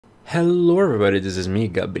Hello everybody, this is me,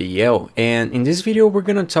 Gabriel, and in this video we're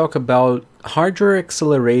gonna talk about hardware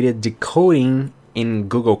accelerated decoding in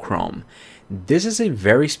Google Chrome. This is a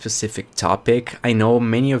very specific topic. I know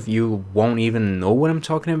many of you won't even know what I'm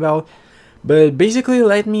talking about, but basically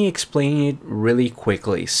let me explain it really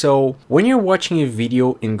quickly. So when you're watching a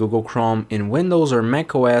video in Google Chrome in Windows or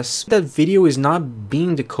macOS, that video is not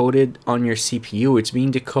being decoded on your CPU, it's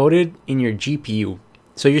being decoded in your GPU.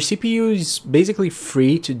 So your CPU is basically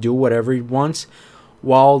free to do whatever it wants,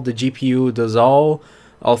 while the GPU does all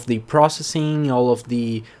of the processing, all of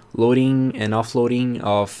the loading and offloading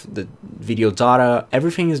of the video data.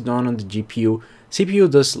 Everything is done on the GPU.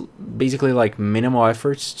 CPU does basically like minimal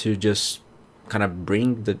efforts to just kind of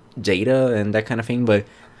bring the data and that kind of thing, but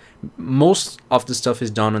most of the stuff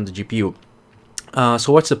is done on the GPU.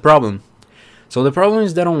 So what's the problem? So the problem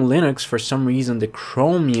is that on Linux, for some reason, the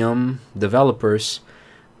Chromium developers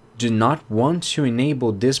do not want to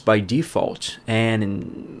enable this by default,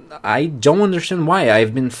 and I don't understand why.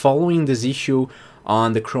 I've been following this issue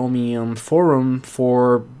on the Chromium forum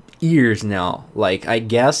for years now, like I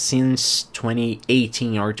guess since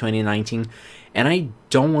 2018 or 2019, and I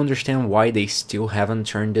don't understand why they still haven't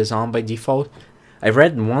turned this on by default. I've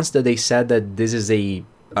read once that they said that this is a,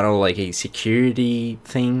 I don't know, like a security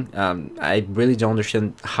thing. I really don't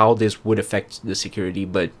understand how this would affect the security,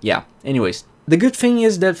 but yeah, anyways. The good thing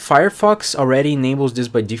is that Firefox already enables this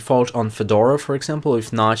by default on Fedora, for example.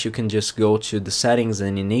 If not, you can just go to the settings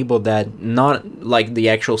and enable that. Not like the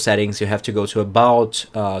actual settings, you have to go to About,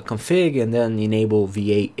 Config, and then enable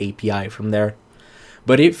V8 API from there.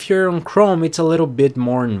 But if you're on Chrome, it's a little bit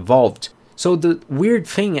more involved. So the weird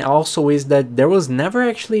thing also is that there was never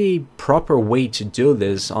actually a proper way to do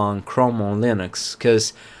this on Chrome on Linux,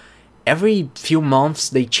 because every few months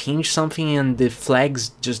they change something and the flags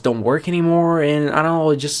just don't work anymore, and I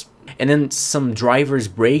don't know, and then some drivers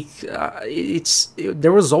break.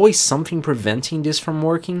 There was always something preventing this from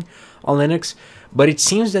working on Linux, but it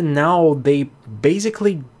seems that now they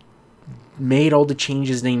basically made all the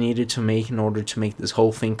changes they needed to make in order to make this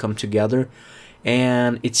whole thing come together,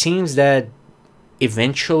 and it seems that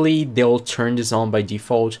eventually they'll turn this on by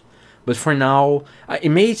default. But for now, it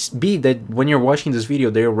may be that when you're watching this video,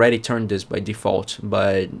 they already turned this by default,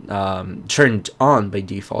 but turned on by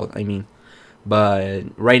default, I mean. But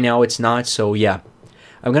right now it's not, so yeah.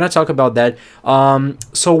 I'm gonna talk about that.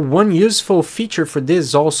 So one useful feature for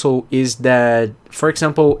this also is that, for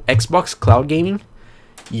example, Xbox Cloud Gaming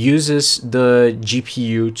uses the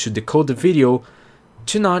GPU to decode the video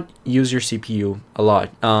to not use your CPU a lot,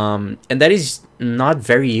 and that is not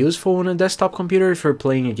very useful on a desktop computer. If you're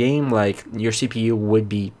playing a game, like, your CPU would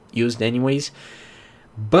be used anyways.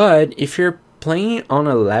 But if you're playing on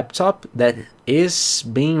a laptop that is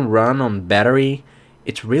being run on battery,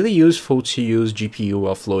 it's really useful to use GPU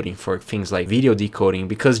offloading for things like video decoding,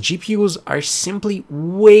 because GPUs are simply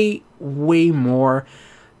way more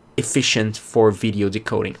efficient for video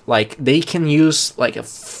decoding. Like, they can use like a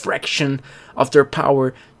fraction of their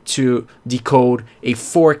power to decode a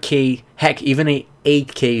 4K, heck, even a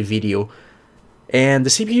 8K video. And the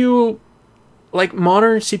CPU, like,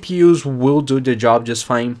 modern CPUs will do the job just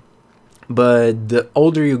fine, but the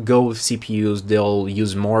older you go with CPUs, they'll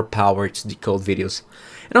use more power to decode videos.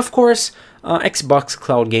 And of course, Xbox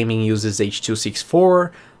Cloud Gaming uses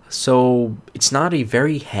H.264, so it's not a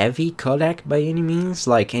very heavy codec by any means.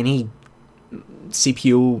 Like, any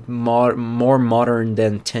CPU more modern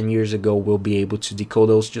than 10 years ago will be able to decode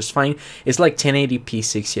those just fine. It's like 1080p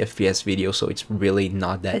 60 FPS video, so it's really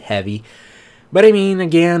not that heavy. But I mean,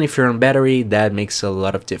 again, if you're on battery, that makes a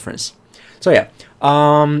lot of difference. So yeah,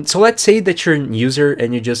 so let's say that you're a user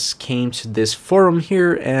and you just came to this forum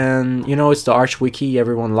here, and you know, it's the Arch Wiki,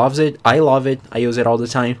 everyone loves it, I love it, I use it all the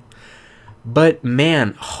time. But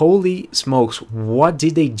man, holy smokes, what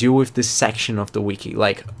did they do with this section of the wiki?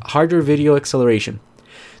 Like, hardware video acceleration.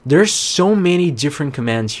 There's so many different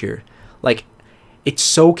commands here. Like, it's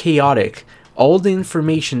so chaotic. All the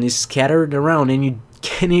information is scattered around, and you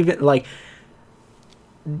can't even, like,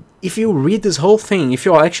 if you read this whole thing, if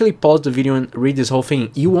you actually pause the video and read this whole thing,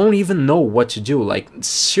 you won't even know what to do. Like,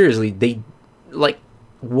 seriously, like,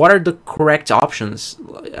 what are the correct options?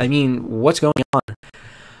 I mean, what's going on?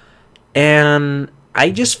 And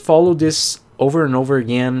I just followed this over and over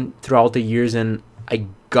again throughout the years, and I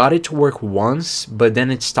got it to work once, but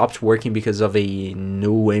then it stopped working because of a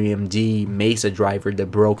new AMD Mesa driver that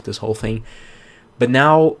broke this whole thing. But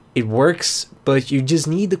now it works, but you just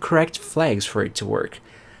need the correct flags for it to work.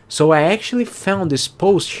 So I actually found this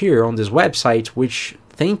post here on this website, which,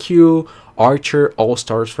 thank you Archer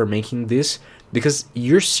Allstars for making this, because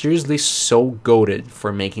you're seriously so goated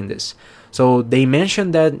for making this. So they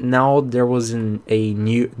mentioned that now there was a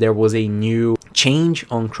new change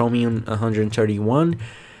on Chromium 131,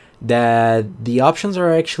 that the options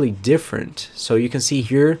are actually different. So you can see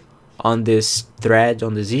here on this thread,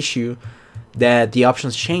 on this issue, that the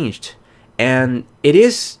options changed, and it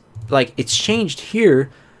is like it's changed here,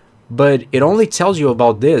 but it only tells you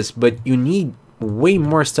about this, but you need way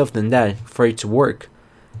more stuff than that for it to work.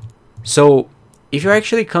 So if you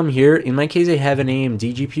actually come here, in my case I have an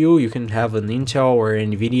AMD GPU, you can have an Intel or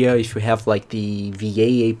NVIDIA if you have like the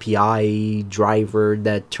VA API driver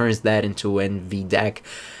that turns that into NVDEC.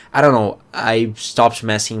 I don't know, I stopped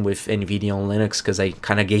messing with NVIDIA on Linux because I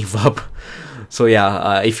kind of gave up. So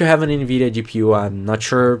yeah, if you have an NVIDIA GPU, I'm not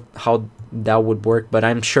sure how that would work, but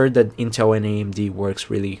I'm sure that Intel and AMD works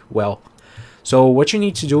really well. So what you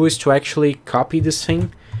need to do is to actually copy this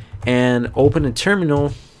thing and open a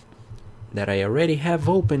terminal that I already have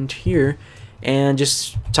opened here, and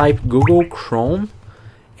just type Google Chrome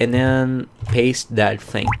and then paste that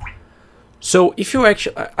thing. So if you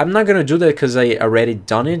actually, I'm not gonna do that because I already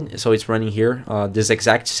done it, so it's running here, this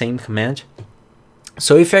exact same command.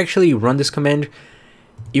 So if you actually run this command,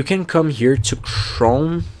 you can come here to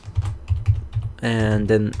Chrome and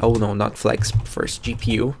then, oh no, not Flex, first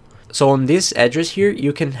GPU. So on this address here,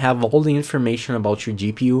 you can have all the information about your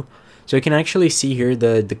GPU. So you can actually see here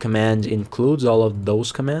the command includes all of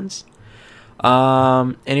those commands.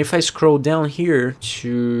 And if I scroll down here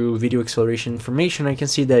to video acceleration information, I can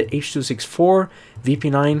see that H.264,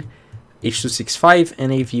 VP9, H.265,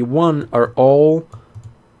 and AV1 are all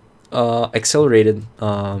accelerated.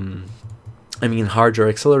 I mean hardware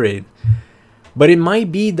accelerated. But it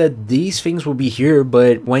might be that these things will be here,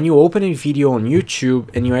 but when you open a video on YouTube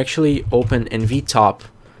and you actually open NVTop,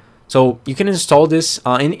 so you can install this.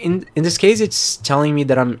 In this case, it's telling me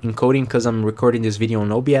that I'm encoding because I'm recording this video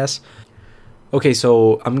on OBS. Okay,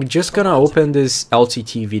 so I'm just gonna open this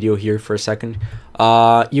LTT video here for a second.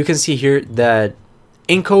 You can see here that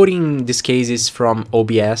encoding in this case is from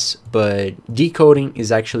OBS, but decoding is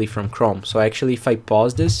actually from Chrome. So actually, if I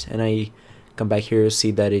pause this and I come back here, you'll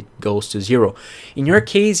see that it goes to 0. In your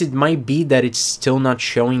case, it might be that it's still not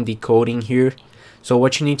showing decoding here. So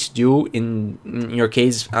what you need to do in your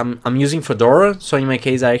case, I'm using Fedora, so in my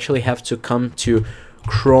case I actually have to come to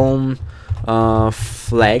Chrome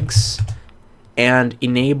flags and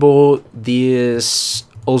enable this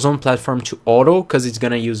Ozone platform to auto, because it's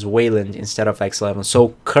gonna use Wayland instead of X11.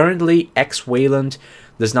 So currently X-Wayland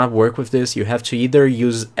does not work with this. You have to either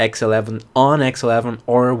use X11 on X11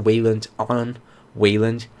 or Wayland on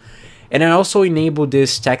Wayland. And I also enable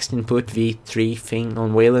this text input v3 thing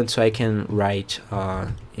on Wayland, so I can write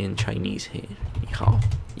in Chinese here.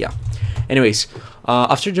 Yeah. Anyways,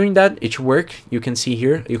 after doing that, it should work. You can see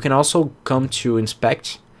here. You can also come to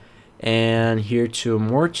inspect and here to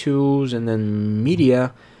more tools and then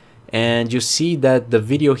media, and you see that the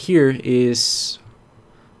video here is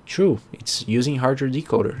true. It's using hardware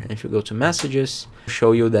decoder. And if you go to messages,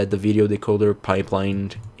 show you that the video decoder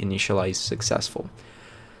pipeline initialized successful.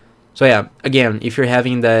 So yeah, again, if you're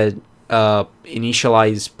having that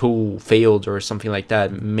initialize pool failed or something like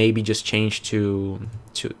that, maybe just change to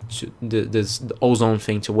this Ozone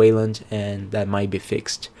thing to Wayland, and that might be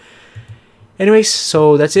fixed. Anyways,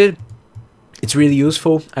 so that's it. It's really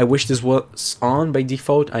useful. I wish this was on by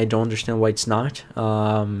default. I don't understand why it's not.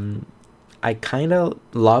 I kind of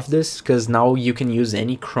love this because now you can use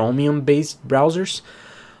any Chromium-based browsers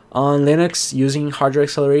on Linux using hardware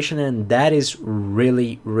acceleration, and that is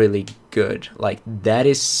really, really good. Like, that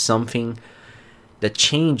is something that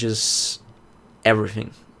changes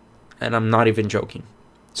everything, and I'm not even joking.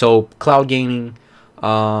 So cloud gaming,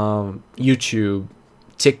 YouTube,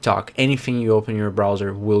 TikTok, anything you open in your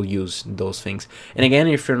browser will use those things. And again,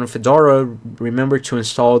 if you're on Fedora, remember to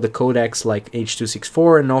install the codecs like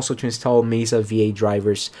H.264 and also to install Mesa VA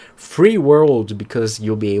drivers free world, because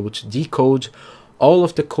you'll be able to decode all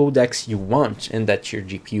of the codecs you want and that your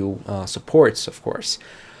GPU supports, of course.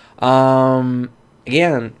 Again,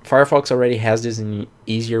 Firefox already has this in an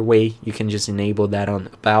easier way. You can just enable that on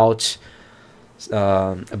about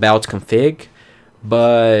config,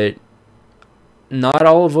 but not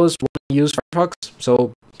all of us want to use Firefox,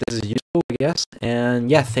 so this is useful, I guess.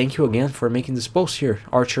 And yeah, thank you again for making this post here,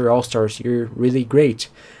 Archer Allstars. You're really great.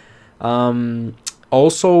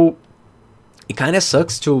 Also, it kind of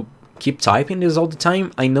sucks to keep typing this all the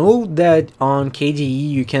time. I know that on KDE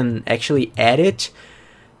you can actually edit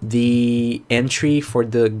the entry for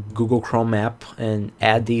the Google Chrome app and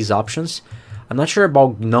add these options. I'm not sure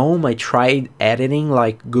about GNOME. I tried editing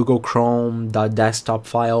like Google Chrome.desktop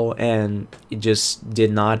file and it just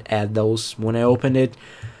did not add those when I opened it.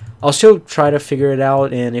 I'll still try to figure it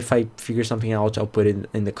out, and if I figure something out, I'll put it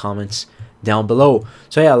in the comments down below.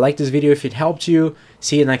 So yeah, like this video if it helped you.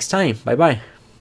 See you next time. Bye bye.